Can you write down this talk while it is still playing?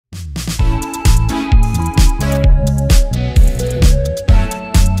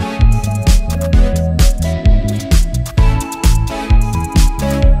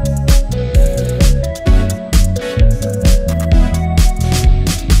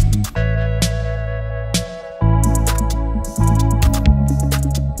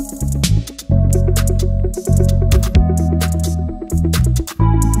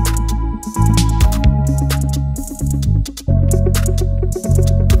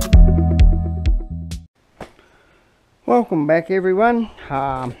Welcome back everyone.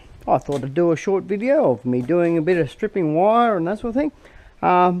 I thought I'd do a short video of me doing a bit of stripping wire and that sort of thing.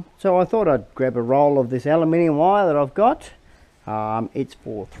 So I thought I'd grab a roll of this aluminium wire that I've got. It's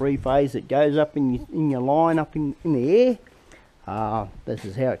for 3-phase. It goes up in your line up in the air. This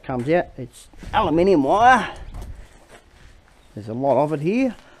is how it comes out. It's aluminium wire. There's a lot of it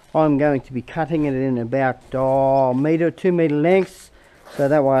here. I'm going to be cutting it in about 2 meter lengths, so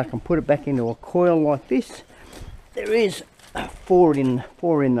that way I can put it back into a coil like this. There is four in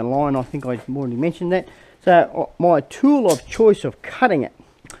the line. I think I already mentioned that. So my tool of choice of cutting it,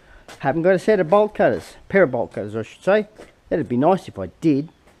 haven't got a set of bolt cutters, pair of bolt cutters I should say. That'd be nice if I did.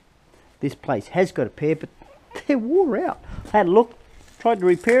 This place has got a pair, but they're wore out. I had a look, tried to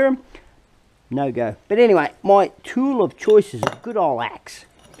repair them, no go. But anyway, my tool of choice is a good old axe.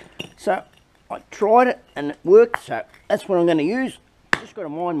 So I tried it and it worked, so that's what I'm going to use. Just got to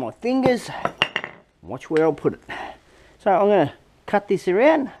mind my fingers, watch where I'll put it. So I'm going to cut this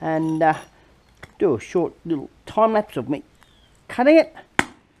around and do a short little time lapse of me cutting it.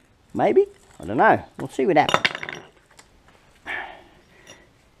 Maybe, I don't know, we'll see what happens.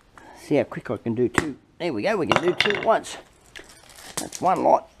 See how quick I can do two. There we go, we can do two at once. That's one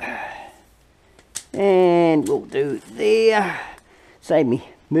lot. And we'll do there. Save me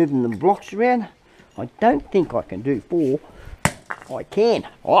moving the blocks around. I don't think I can do 4. I can.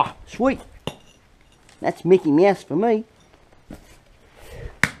 Oh, sweet. That's Mickey Mouse for me.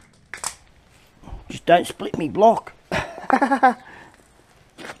 Just don't split me block. I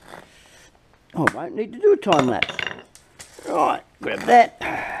won't need to do a time lapse. Right, grab that.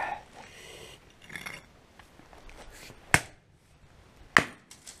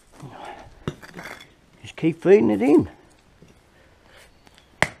 Just keep feeding it in.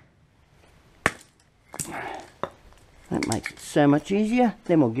 That makes it so much easier.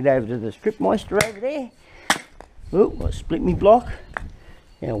 Then we'll get over to the strip moister over there. Oh, I split me block.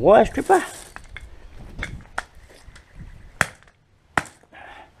 Our wire stripper.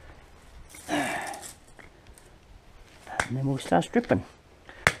 And then we'll start stripping.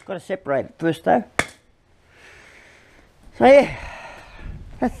 Got to separate it first though. So yeah,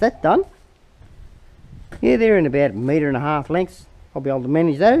 that's that done. Yeah, they're in about 1.5 meter lengths. I'll be able to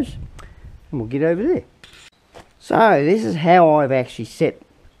manage those. And we'll get over there. So this is how I've actually set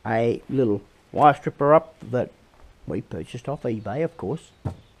a little wire stripper up that we purchased off eBay, of course,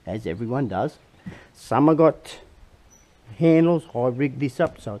 as everyone does. Some have got handles. I rigged this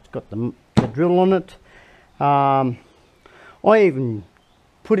up so it's got the drill on it. I even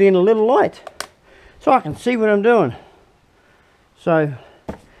put in a little light so I can see what I'm doing. So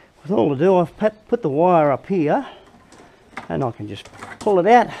with all I do, I've put the wire up here and I can just pull it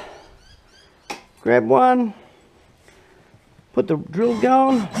out, grab one, put the drill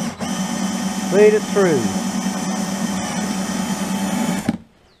going, feed it through.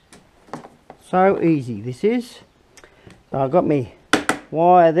 So easy this is. So I've got my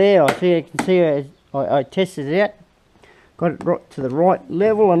wire there. You can see I tested it out. Got it right to the right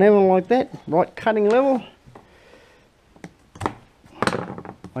level and everything like that. Right cutting level.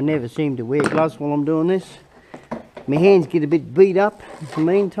 I never seem to wear gloves while I'm doing this. My hands get a bit beat up in the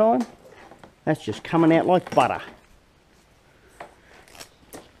meantime. That's just coming out like butter.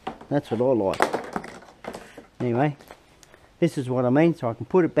 That's what I like. Anyway, this is what I mean. So I can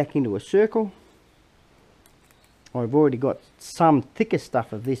put it back into a circle. I've already got some thicker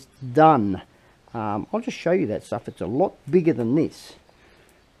stuff of this done. I'll just show you that stuff. It's a lot bigger than this.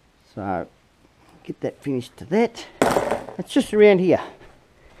 So get that finished to that. It's just around here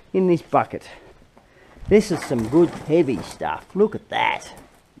in this bucket. This is some good heavy stuff. Look at that.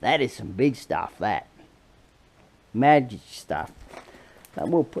 That is some big stuff, that. Magic stuff. So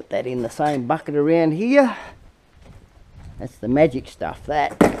we'll put that in the same bucket around here. That's the magic stuff,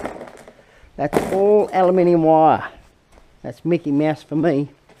 that. That's all aluminium wire. That's Mickey Mouse for me.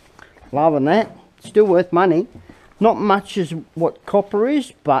 Loving that. Still worth money. Not much as what copper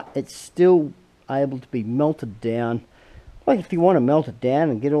is, but it's still able to be melted down. Like if you want to melt it down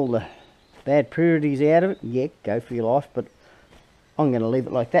and get all the bad purities out of it, yeah, go for your life. But I'm going to leave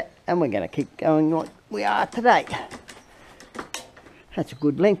it like that, and we're going to keep going like we are today. That's a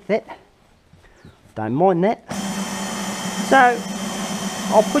good length, that. Don't mind that. So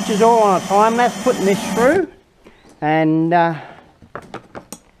I'll put you all on a time lapse putting this through, and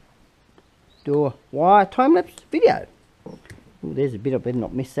do a wire time lapse video. Ooh, there's a bit, I better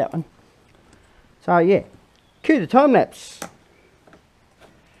not miss that one. So yeah, cue the time lapse.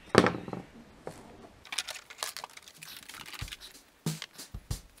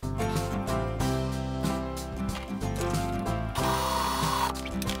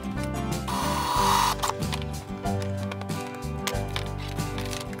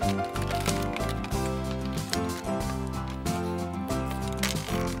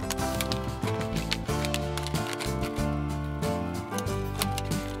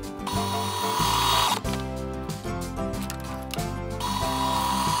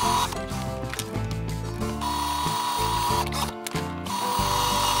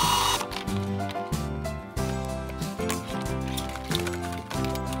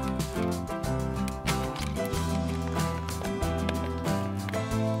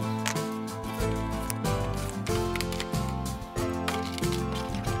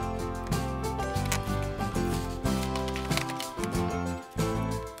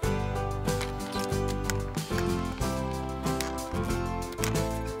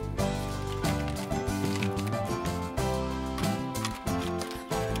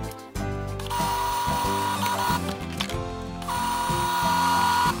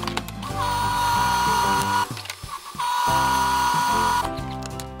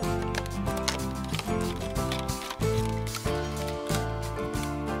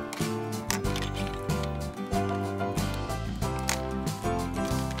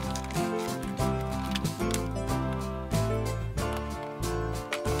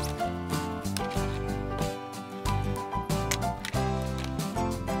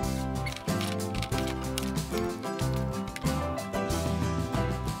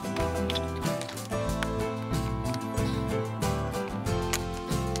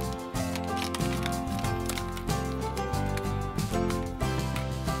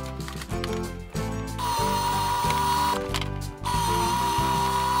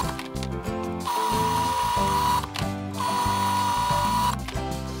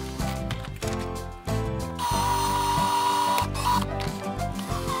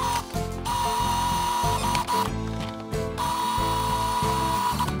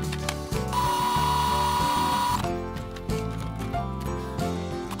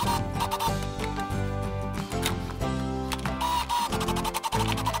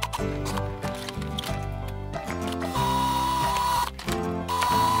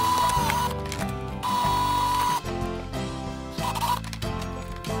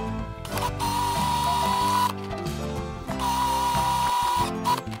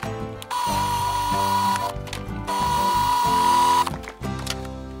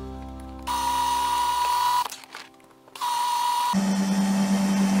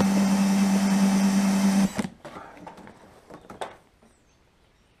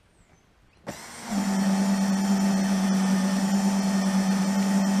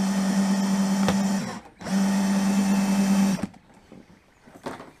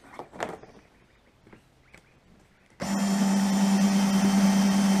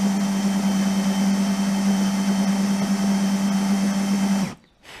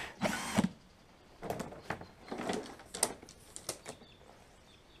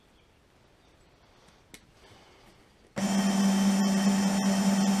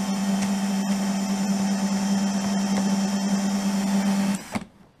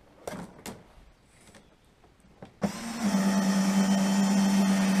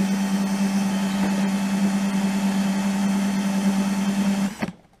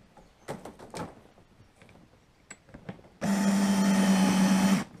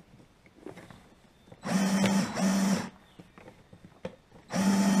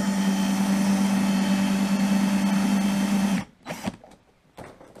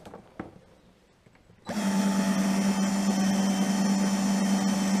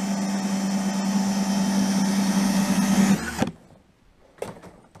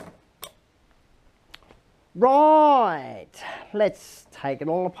 Right, let's take it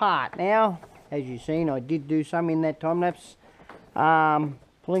all apart now. As you've seen, I did do some in that time lapse,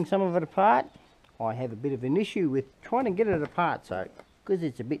 pulling some of it apart. I have a bit of an issue with trying to get it apart, so because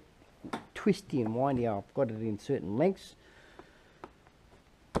it's a bit twisty and windy, I've got it in certain lengths.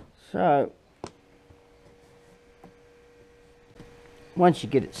 So once you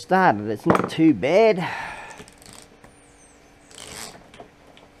get it started, it's not too bad.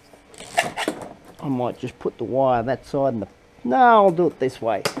 I might just put the wire that side and no, I'll do it this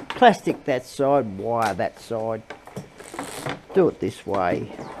way. Plastic that side, wire that side. Do it this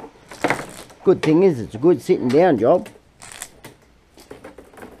way. Good thing is it's a good sitting down job.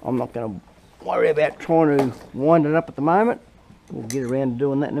 I'm not going to worry about trying to wind it up at the moment. We'll get around to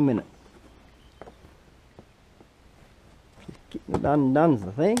doing that in a minute. Just getting it undone's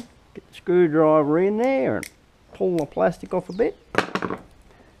the thing. Get the screwdriver in there and pull the plastic off a bit.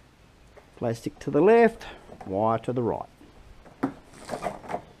 Plastic to the left, wire to the right. It's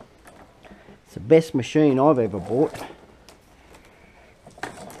the best machine I've ever bought. I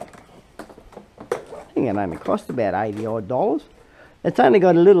think it only cost about $80 odd. It's only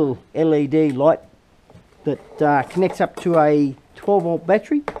got a little LED light that connects up to a 12-volt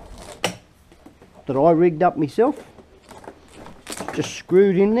battery that I rigged up myself. Just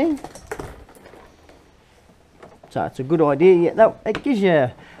screwed in there. So it's a good idea. Yeah, it gives you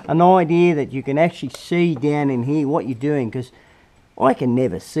an idea that you can actually see down in here what you're doing, because I can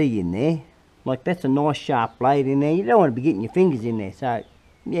never see in there. Like, that's a nice sharp blade in there. You don't want to be getting your fingers in there. So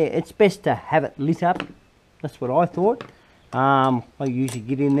yeah, it's best to have it lit up. That's what I thought. I usually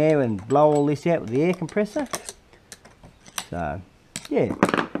get in there and blow all this out with the air compressor. So yeah,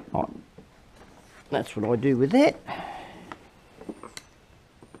 right. That's what I do with that.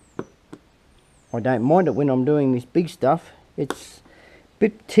 I don't mind it when I'm doing this big stuff. It's a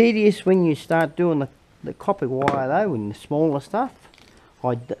bit tedious when you start doing the copper wire though, and the smaller stuff.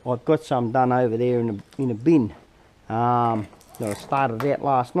 I've got some done over there in a bin that I started out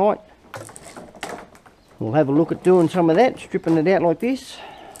last night. We'll have a look at doing some of that, stripping it out like this.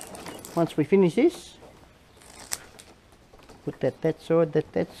 Once we finish this, put that side,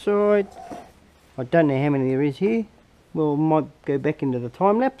 that side. I don't know how many there is here. Well, might go back into the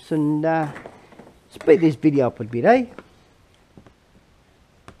time lapse and speed this video up a bit, eh?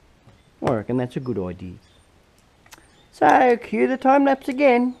 I reckon that's a good idea. So, cue the time lapse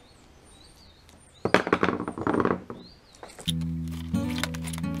again.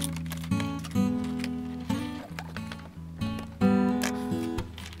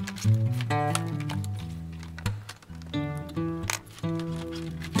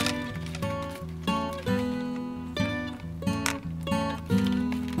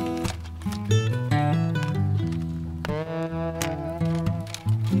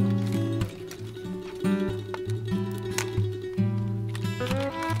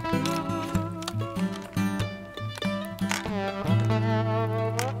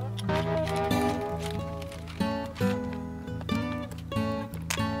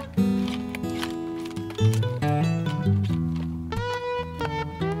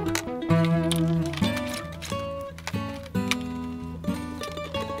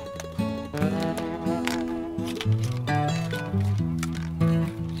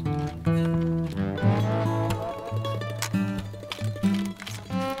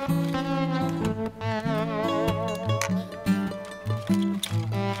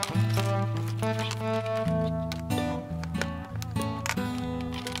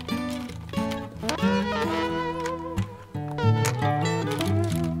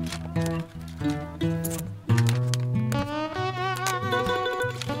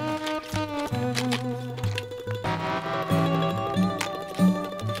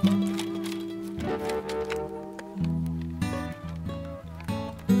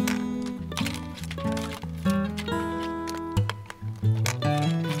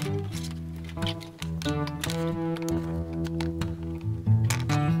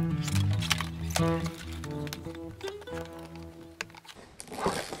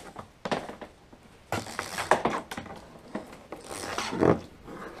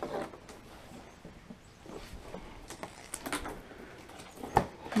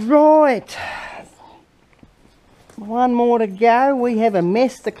 Right, one more to go. We have a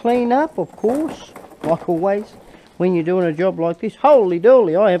mess to clean up, of course, like always when you're doing a job like this. Holy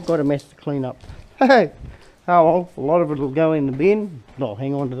dooly, I have got a mess to clean up. Hey, oh well, a lot of it will go in the bin. I'll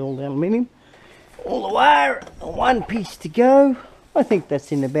hang on to all the aluminium. All the wire, one piece to go. I think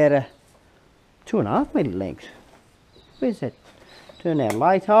that's in about a 2.5 metre length. Where's that? Turn our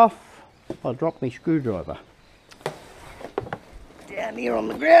light off. I'll drop my screwdriver down here on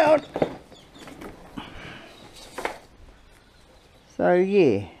the ground. So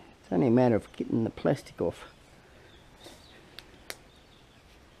yeah, it's only a matter of getting the plastic off.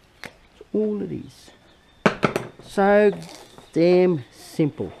 That's all it is. So damn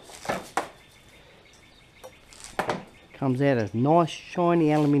simple. Comes out of nice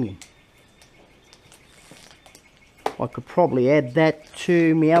shiny aluminium. I could probably add that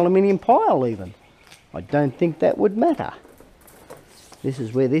to my aluminium pile even. I don't think that would matter. This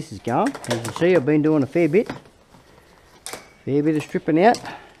is where this is going. As you see, I've been doing a fair bit of stripping out.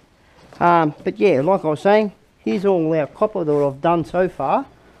 But yeah, like I was saying, here's all our copper that I've done so far.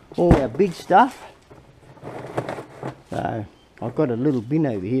 All our big stuff. So I've got a little bin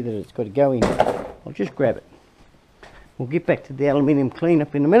over here that it's got to go in. I'll just grab it. We'll get back to the aluminium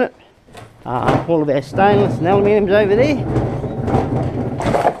cleanup in a minute. All of our stainless and aluminium's over there.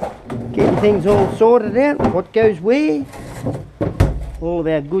 Getting things all sorted out, what goes where. All of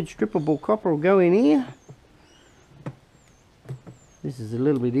our good strippable copper will go in here. This is a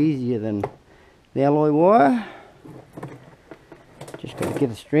little bit easier than the alloy wire. Just got to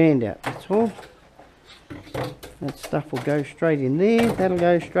get a strand out, that's all. That stuff will go straight in there, that'll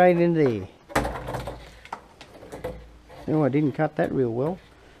go straight in there. Oh, I didn't cut that real well.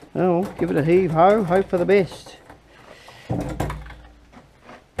 Oh, give it a heave ho, hope for the best.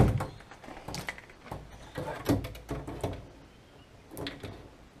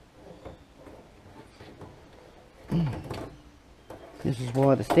 This is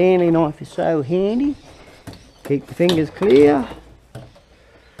why the Stanley knife is so handy. Keep the fingers clear.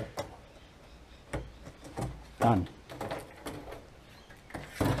 Done.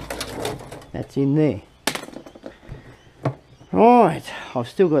 That's in there. Right, I've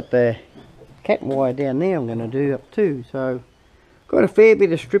still got the cat wire down there I'm going to do up too, so got a fair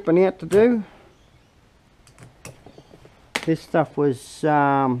bit of stripping out to do. This stuff was,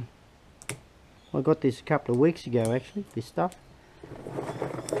 I got this a couple of weeks ago actually, this stuff.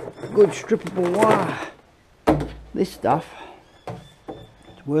 Good strippable wire. This stuff,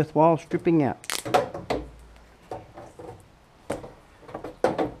 it's worthwhile stripping out.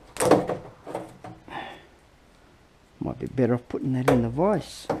 Might be better off putting that in the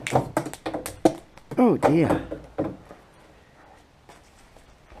vise. Oh dear.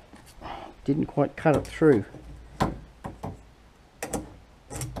 Didn't quite cut it through.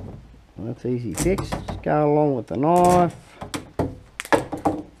 Well, that's easy fix. Just go along with the knife.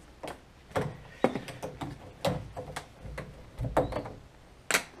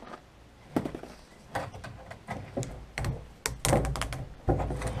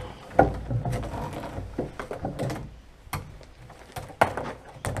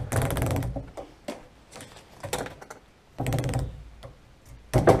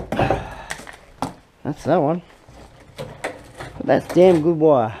 That's that one. But that's damn good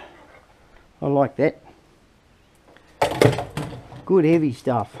wire. I like that. Good heavy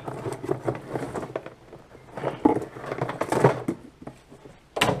stuff.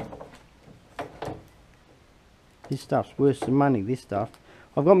 This stuff's worth some money, this stuff.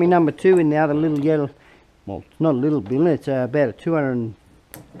 I've got my number 2 in the other little yellow, well, it's not a little bin, it's about a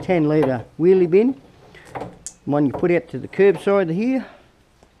 210 litre wheelie bin. One you put out to the curbside here.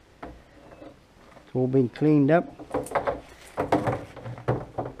 It's all been cleaned up.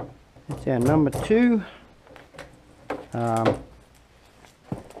 That's our number 2.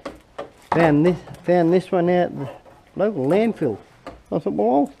 Found this one out at the local landfill. I thought, well,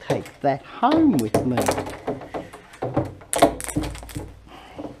 I'll take that home with me.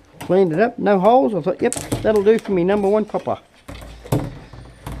 Cleaned it up, no holes. I thought, yep, that'll do for me number 1 copper.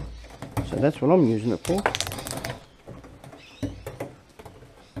 So that's what I'm using it for.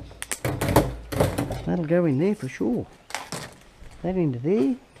 That'll go in there for sure. That into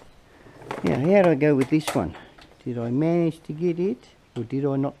there. Now, how do I go with this one? Did I manage to get it, or did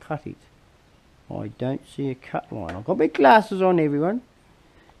I not cut it? I don't see a cut line. I've got my glasses on, everyone.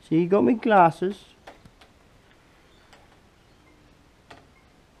 See, you got my glasses.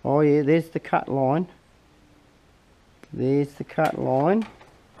 Oh yeah, there's the cut line. There's the cut line.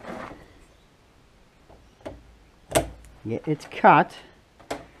 Yeah, it's cut.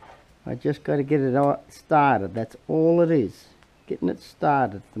 I just got to get it started. That's all it is. Getting it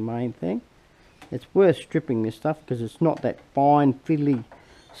started, the main thing. It's worth stripping this stuff because it's not that fine fiddly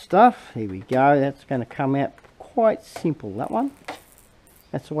stuff. Here we go. That's going to come out quite simple, that one.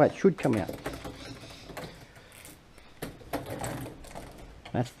 That's the way it should come out.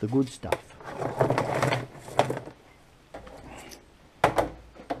 That's the good stuff.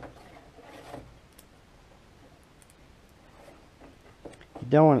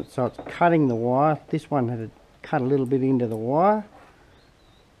 You don't want it so it's cutting the wire. This one had to cut a little bit into the wire.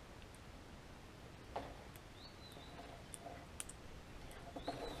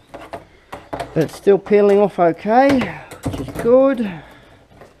 but it's still peeling off okay, which is good.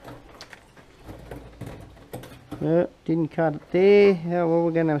 Didn't cut it there. Oh, well,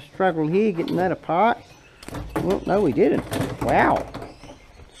 we're going to struggle here getting that apart. Well, no, we didn't. Wow,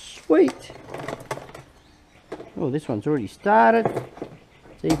 sweet. Oh, this one's already started.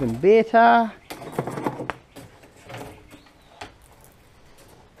 It's even better.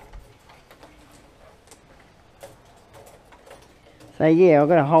 So yeah, I've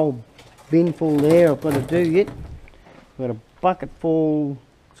got a whole bin full there I've got to do yet. I've got a bucket full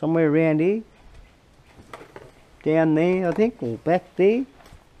somewhere around here. Down there, I think, or back there.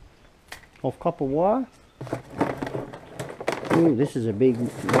 Of copper wire. Ooh, this is a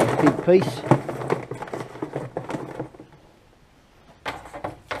nice big piece.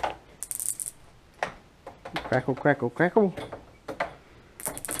 Crackle, crackle, crackle.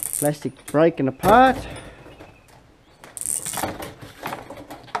 Plastic breaking apart.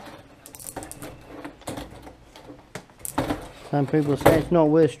 Some people say it's not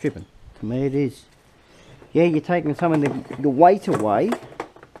worth stripping. To me it is. Yeah, you're taking some of the weight away,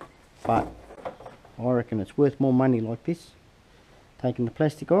 but I reckon it's worth more money like this. Taking the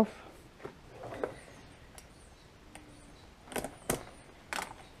plastic off.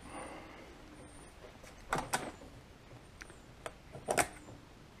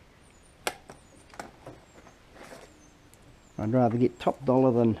 I'd rather get top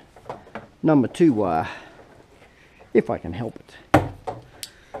dollar than number 2 wire, if I can help it.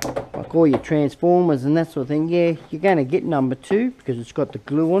 Like all your transformers and that sort of thing, yeah, you're going to get number 2 because it's got the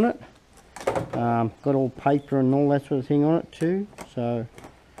glue on it. Got all paper and all that sort of thing on it too. So,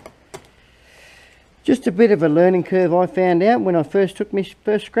 just a bit of a learning curve I found out when I first took my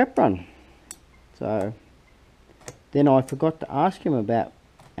first scrap run. So, then I forgot to ask him about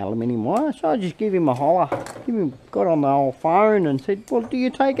aluminium wire, so I just give him a holler. Got on the old phone and said, well, do you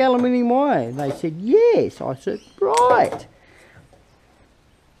take aluminium wire? They said yes. I said, right,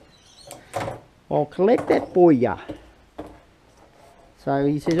 I'll collect that for ya. So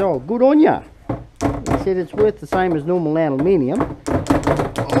he says, oh, good on ya. He said it's worth the same as normal aluminium.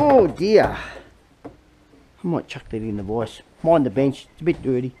 Oh dear, I might chuck that in the vise. Mind the bench, it's a bit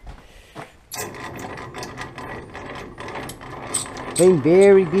dirty. Been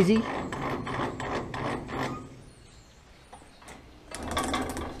very busy.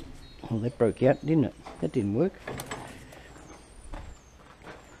 Oh, that broke out, didn't it? That didn't work.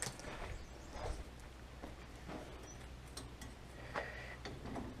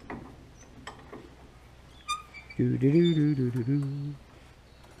 Do do do do do do do.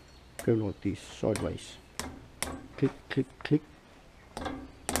 Go like this, sideways. Click, click, click.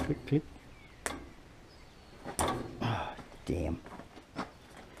 Click, click. Oh, damn.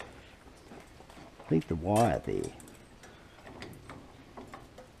 Leave the wire there.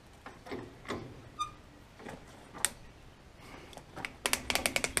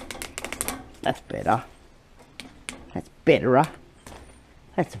 That's better. That's betterer.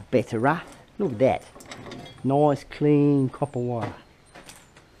 That's betterer. Look at that. Nice clean copper wire.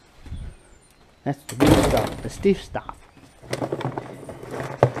 That's the good stuff, the stiff stuff.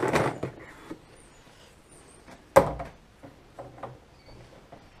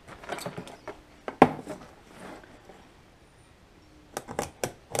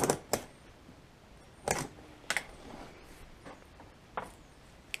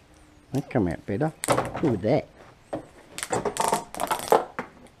 That come out better. Look at that.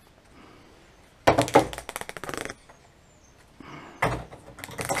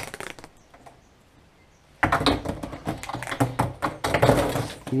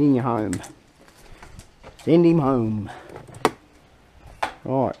 Get in your home. Send him home.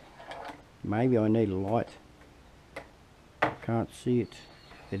 Right. Maybe I need a light. Can't see it.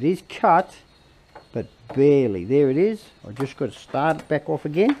 It is cut, but barely. There it is. I just got to start it back off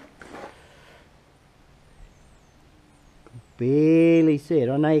again. Barely see it.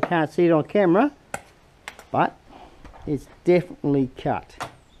 I know you can't see it on camera, but it's definitely cut.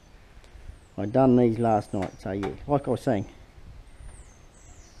 I done these last night, so yeah, like I was saying.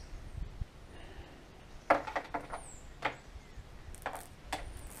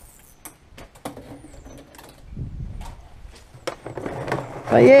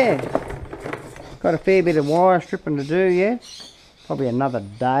 So yeah, got a fair bit of wire stripping to do yet. Probably another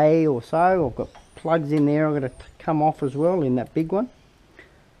day or so. I've got plugs in there I've got to come off as well in that big one.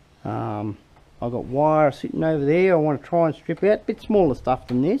 I've got wire sitting over there I want to try and strip out. A bit smaller stuff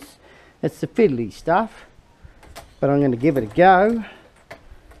than this. It's the fiddly stuff, but I'm going to give it a go.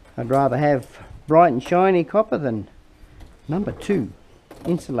 I'd rather have bright and shiny copper than number 2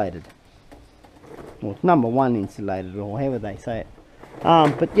 insulated. Or number 1 insulated, or however they say it.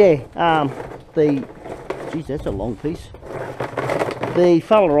 But yeah, geez, that's a long piece. The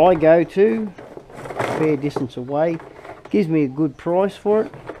fella I go to, a fair distance away, gives me a good price for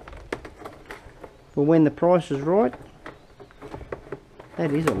it. But when the price is right,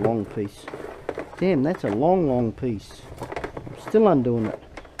 that is a long piece. Damn, that's a long piece. I'm still undoing it.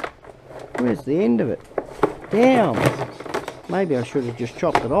 Where's the end of it? Damn. Maybe I should have just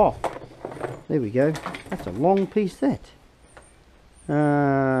chopped it off. There we go. That's a long piece, that.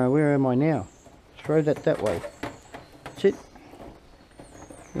 Where am I now? Throw that way. That's it.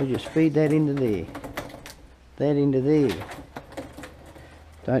 We'll just feed that into there. That into there.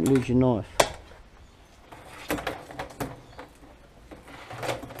 Don't lose your knife.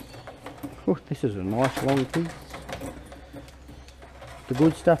 Oh, this is a nice long piece. The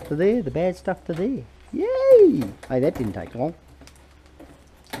good stuff to there, the bad stuff to there. Yay! Hey, that didn't take long.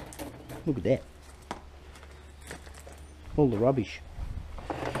 Look at that. All the rubbish.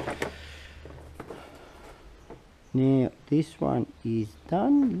 Now, this one is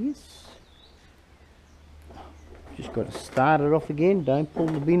done, yes. Just got to start it off again. Don't pull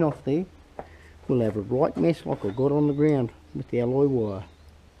the bin off there. We'll have a right mess like I got on the ground with the alloy wire.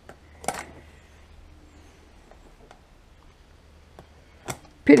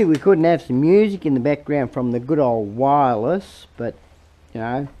 Pity we couldn't have some music in the background from the good old wireless, but you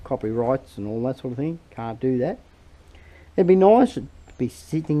know, copyrights and all that sort of thing. Can't do that. It'd be nice to be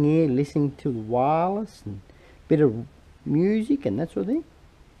sitting here listening to the wireless and a bit of music and that sort of thing.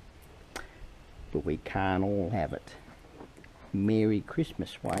 But we can't all have it Merry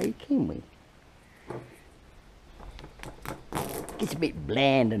Christmas way, can we? Gets a bit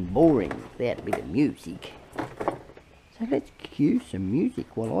bland and boring without a bit of music. So let's cue some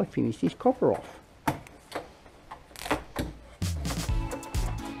music while I finish this copper off.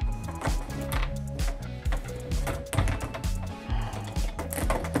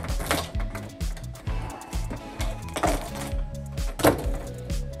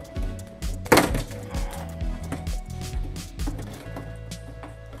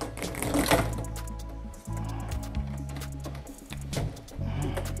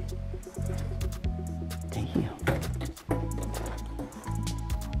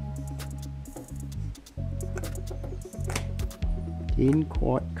 Didn't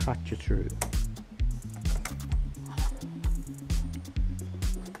quite cut you through.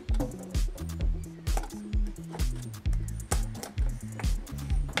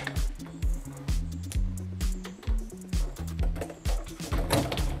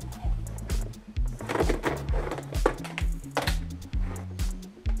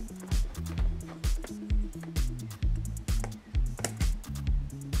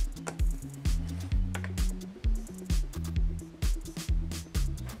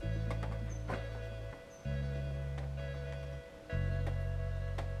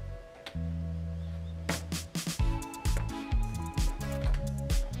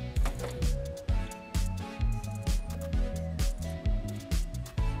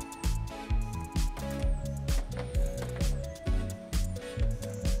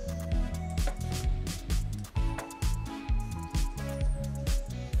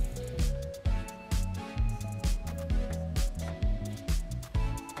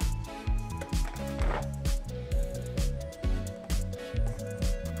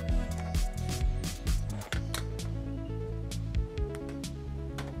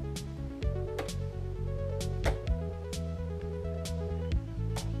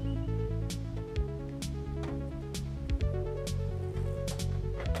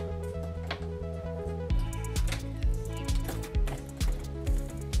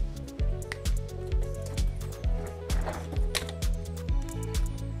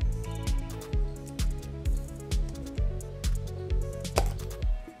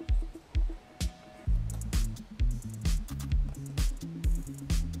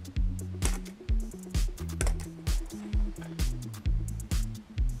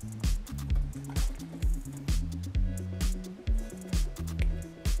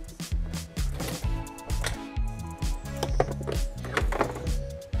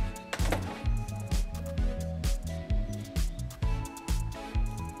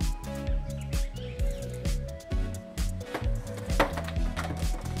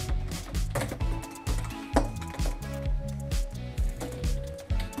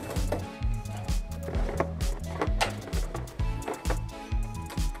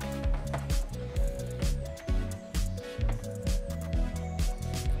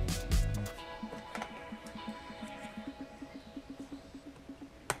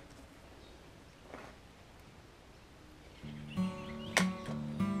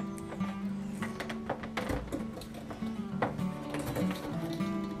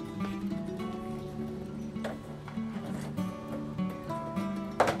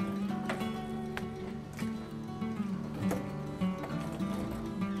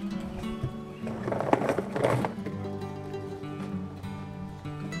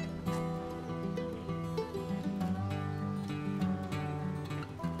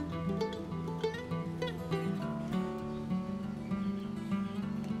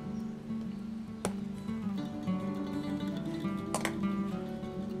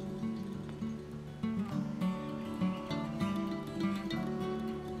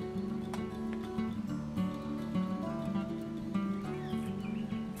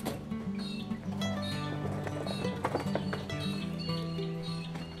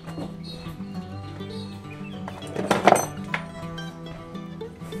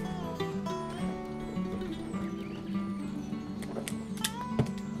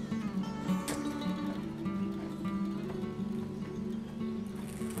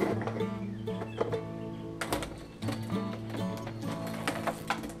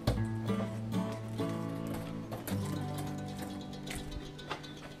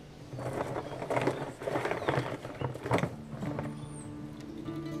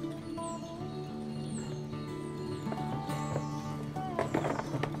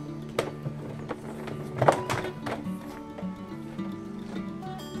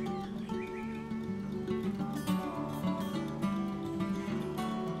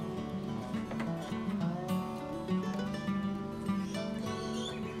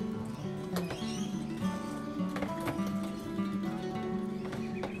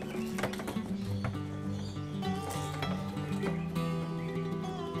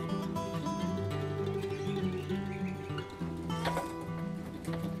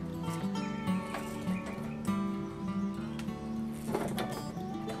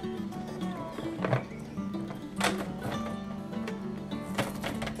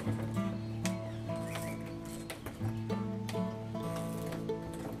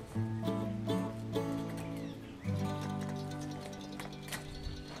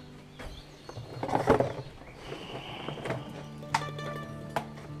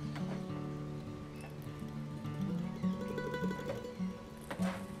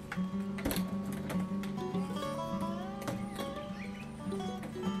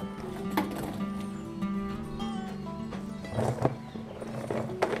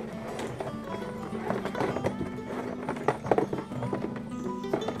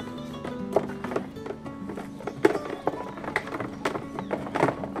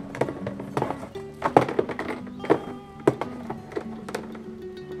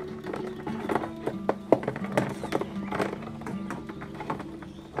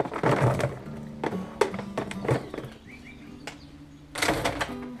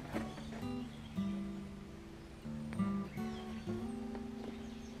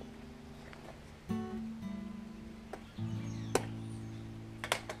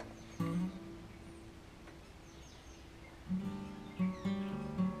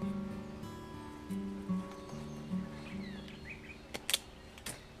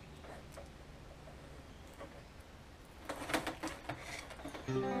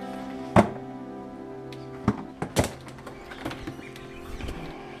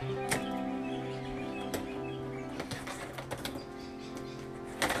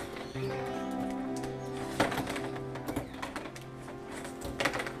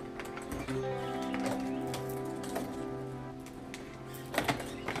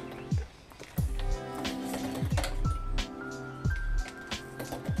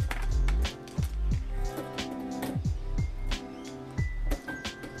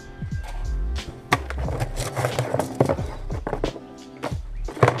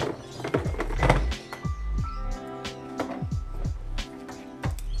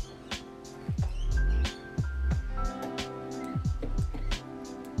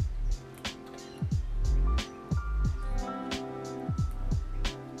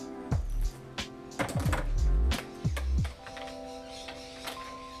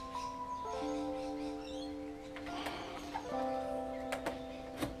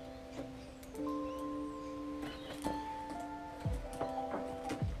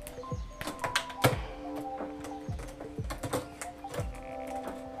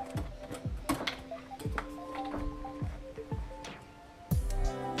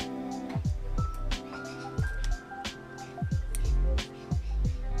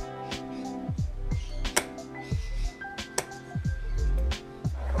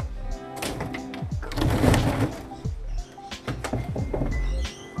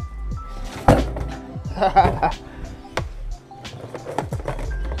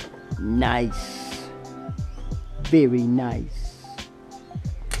 Nice, very nice.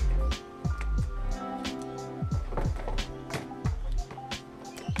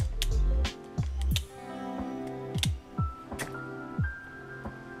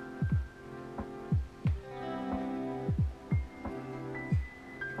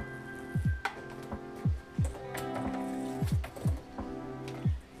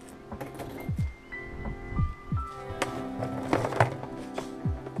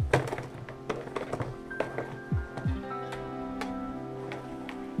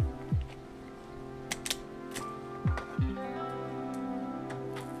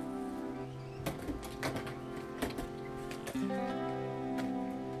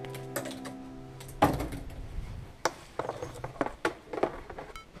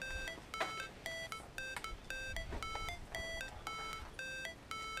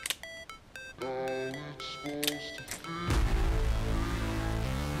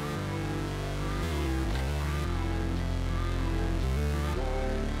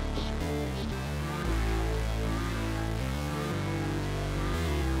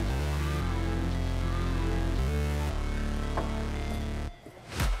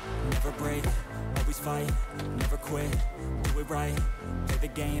 Never break, always fight, never quit, do it right, play the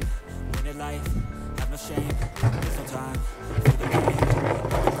game, win it life, have no shame, there's no time for the pain,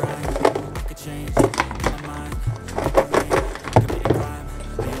 the grind, I could change, in my mind, make a lane, committing crime,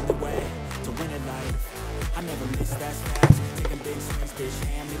 the only way to win it life, I never miss, that's facts, taking big swings, bitch,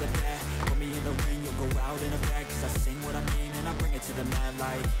 hand me the bat, put me in the ring, you'll go out in a bag, cause I sing what I mean and I bring it to the mad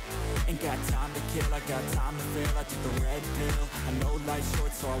light. Ain't got time to kill, I got time to feel. I took the red pill, I know life's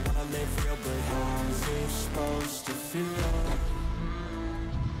short so I wanna live real. But how's it supposed to feel?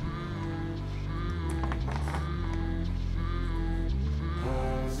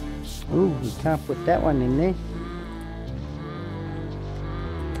 Ooh, we can't put that one in there.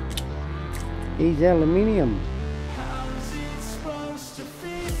 He's aluminium. How's it supposed to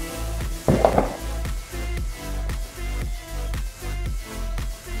feel?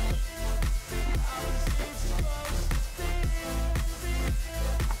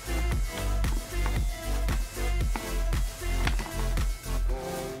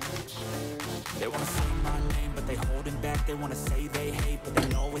 They wanna say my name, but they holding back. They wanna say they hate, but they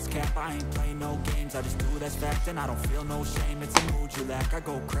know it's cap. I ain't play no games, I just do that's fact. And I don't feel no shame, it's a mood you lack. I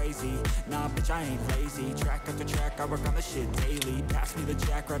go crazy, nah bitch I ain't lazy. Track after track, I work on the shit daily. Pass me the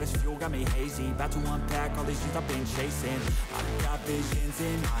jack, right as fuel, got me hazy. About to unpack all these things I've been chasing. I've got visions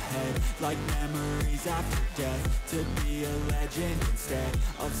in my head, like memories after death. To be a legend instead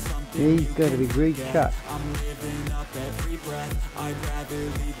of something. He's got to be great shot. I'm living up every breath, I'd rather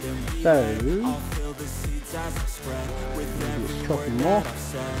leave than be So, led. I'll fill the seeds as I spread with every word that I've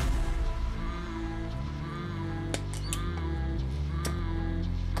said.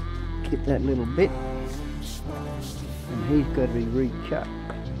 Get that little bit, and he's got to be recut.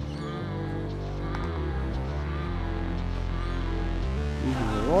 He's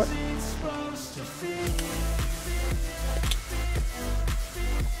alright.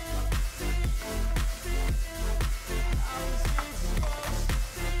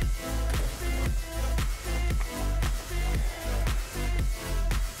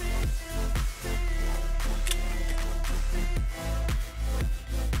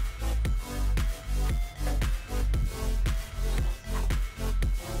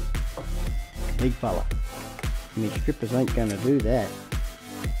 big fella. My strippers ain't going to do that.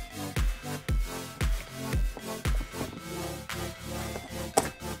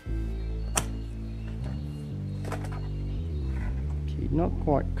 She's not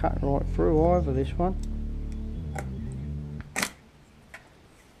quite cut right through either, this one.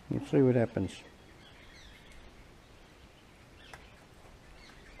 We'll see what happens.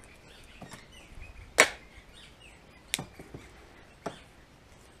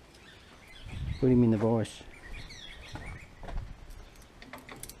 Put him in the vise.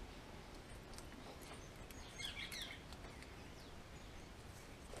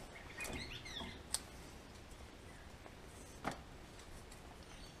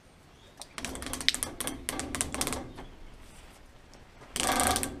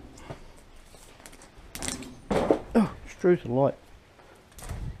 Oh, it's through the light.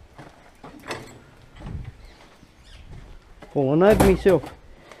 Falling over myself.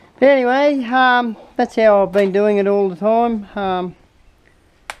 But anyway, that's how I've been doing it all the time.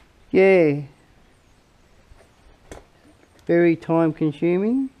 Yeah, very time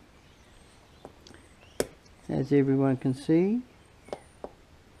consuming, as everyone can see.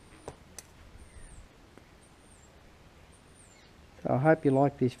 So I hope you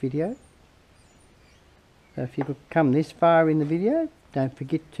like this video. So if you've come this far in the video, don't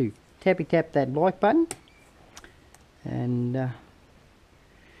forget to tap that like button, and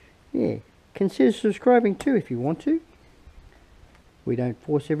yeah, consider subscribing too if you want to. We don't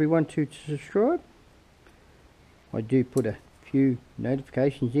force everyone to subscribe. I do put a few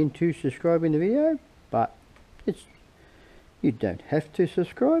notifications in to subscribe in the video, but you don't have to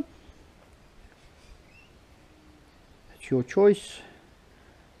subscribe. It's your choice.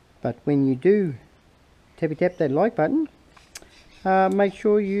 But when you do tap that like button, make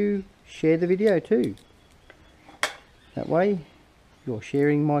sure you share the video too. That way you're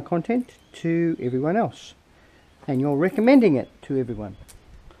sharing my content to everyone else, and you're recommending it to everyone.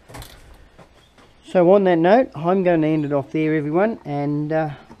 So on that note, I'm going to end it off there, everyone, and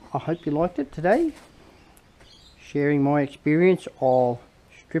I hope you liked it today. Sharing my experience of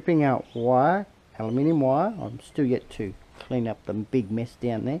stripping out wire, aluminium wire. I'm still yet to clean up the big mess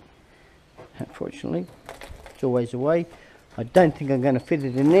down there. Unfortunately, it's always a way. I don't think I'm going to fit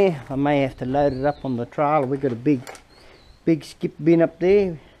it in there. I may have to load it up on the trailer. We've got a big skip bin up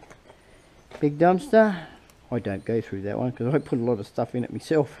there, big dumpster. I don't go through that one because I put a lot of stuff in it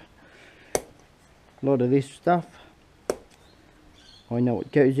myself. A lot of this stuff, I know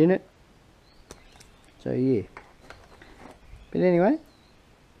what goes in it. So yeah. But anyway,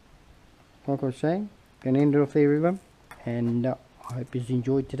 like I was saying, going to end it off there, everyone. And I hope you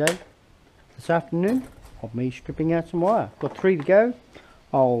enjoyed today, this afternoon, of me stripping out some wire. Got 3 to go.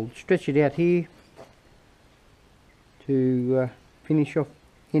 I'll stretch it out here to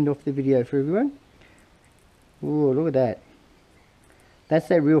end off the video for everyone. Oh, look at that. That's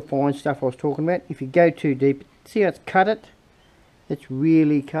that real fine stuff I was talking about. If you go too deep, see how it's cut it? It's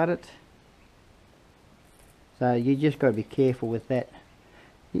really cut it. So you just got to be careful with that.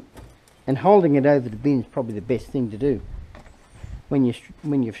 And holding it over the bin is probably the best thing to do when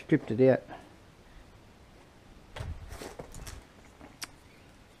you've stripped it out.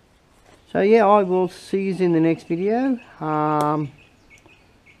 So yeah, I will see you in the next video. Not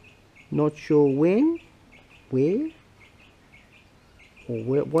sure when, where,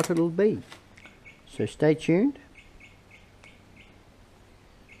 or what it'll be. So stay tuned.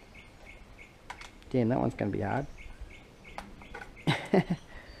 Damn, that one's going to be hard. This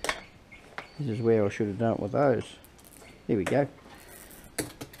is where I should have done it with those. There we go.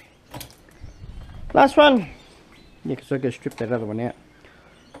 Last one. Yeah, because I've got to strip that other one out.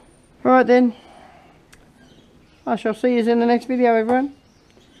 Alright then. I shall see you in the next video, everyone.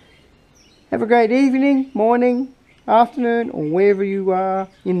 Have a great evening, morning, afternoon, or wherever you are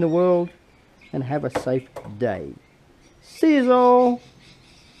in the world. And have a safe day. See you all.